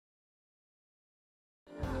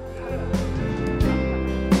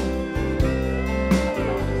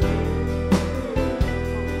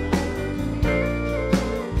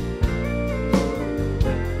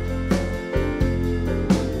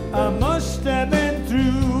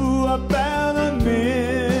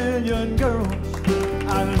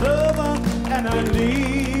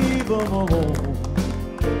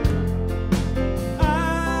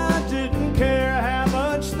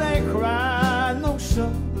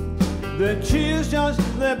The tears just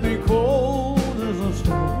left me cold as a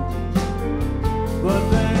stone. But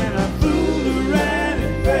then I fooled around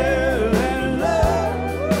and fell in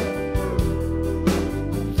love.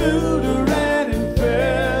 Fooled around and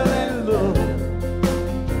fell in love.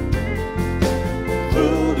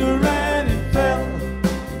 Fooled around and fell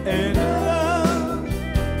in love.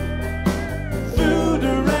 Fooled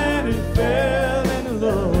around and fell in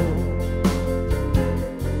love.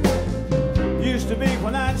 Used to be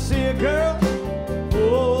when I'd see a girl,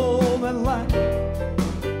 oh, that light,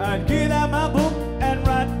 I'd get out my book and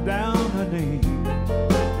write down her name.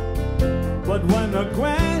 But when the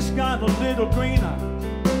grass got a little greener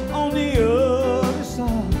on the other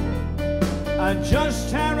side, I'd just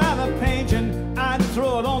tear out a page and I'd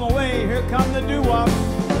throw it on away. Here come the doo-wop.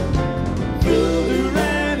 Fooled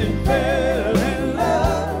around and fell in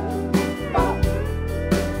love.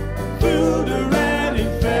 Fooled around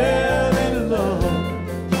and fell in love.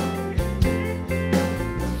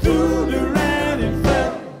 Fooled around and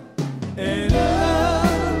fell in love.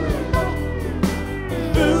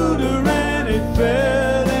 Fooled around and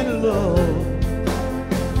fell in love.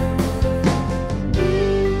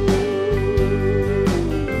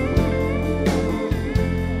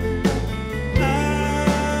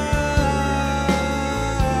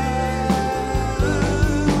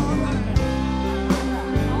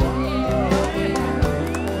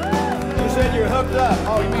 You said you're hooked up.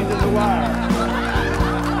 Oh, you mean to the wire.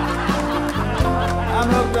 I'm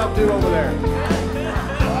hooked up too over there.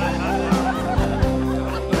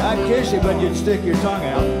 I'd kiss you, but you'd stick your tongue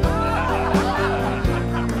out.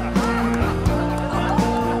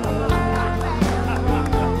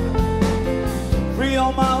 Free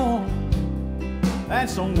on my own,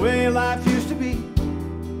 that's the way life used to be.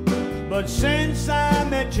 But since I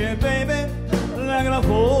met you, baby, like a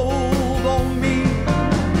hold on me.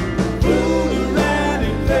 Fooled around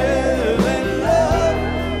and fell in love.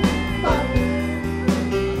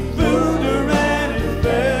 Fooled around and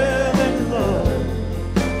fell in love.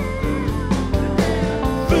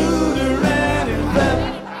 Fooled around and fell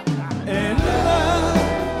in love.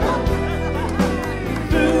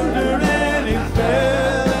 Fooled around and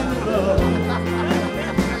fell in love.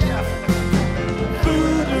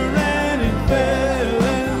 Fooled around and fell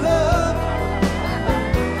in love.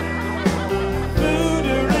 Fooled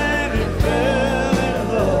around and fell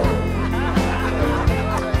in love.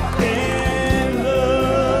 In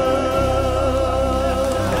love.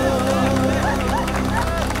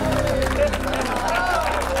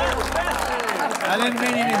 I didn't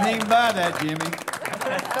mean anything by that, Jimmy.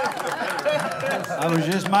 That was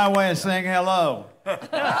just my way of saying hello.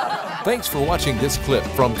 Thanks for watching this clip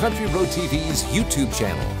from Country Road TV's YouTube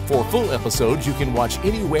channel. For full episodes you can watch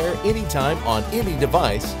anywhere, anytime, on any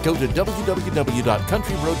device. Go to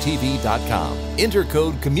www.countryroadtv.com. Enter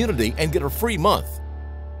code COMMUNITY and get a free month.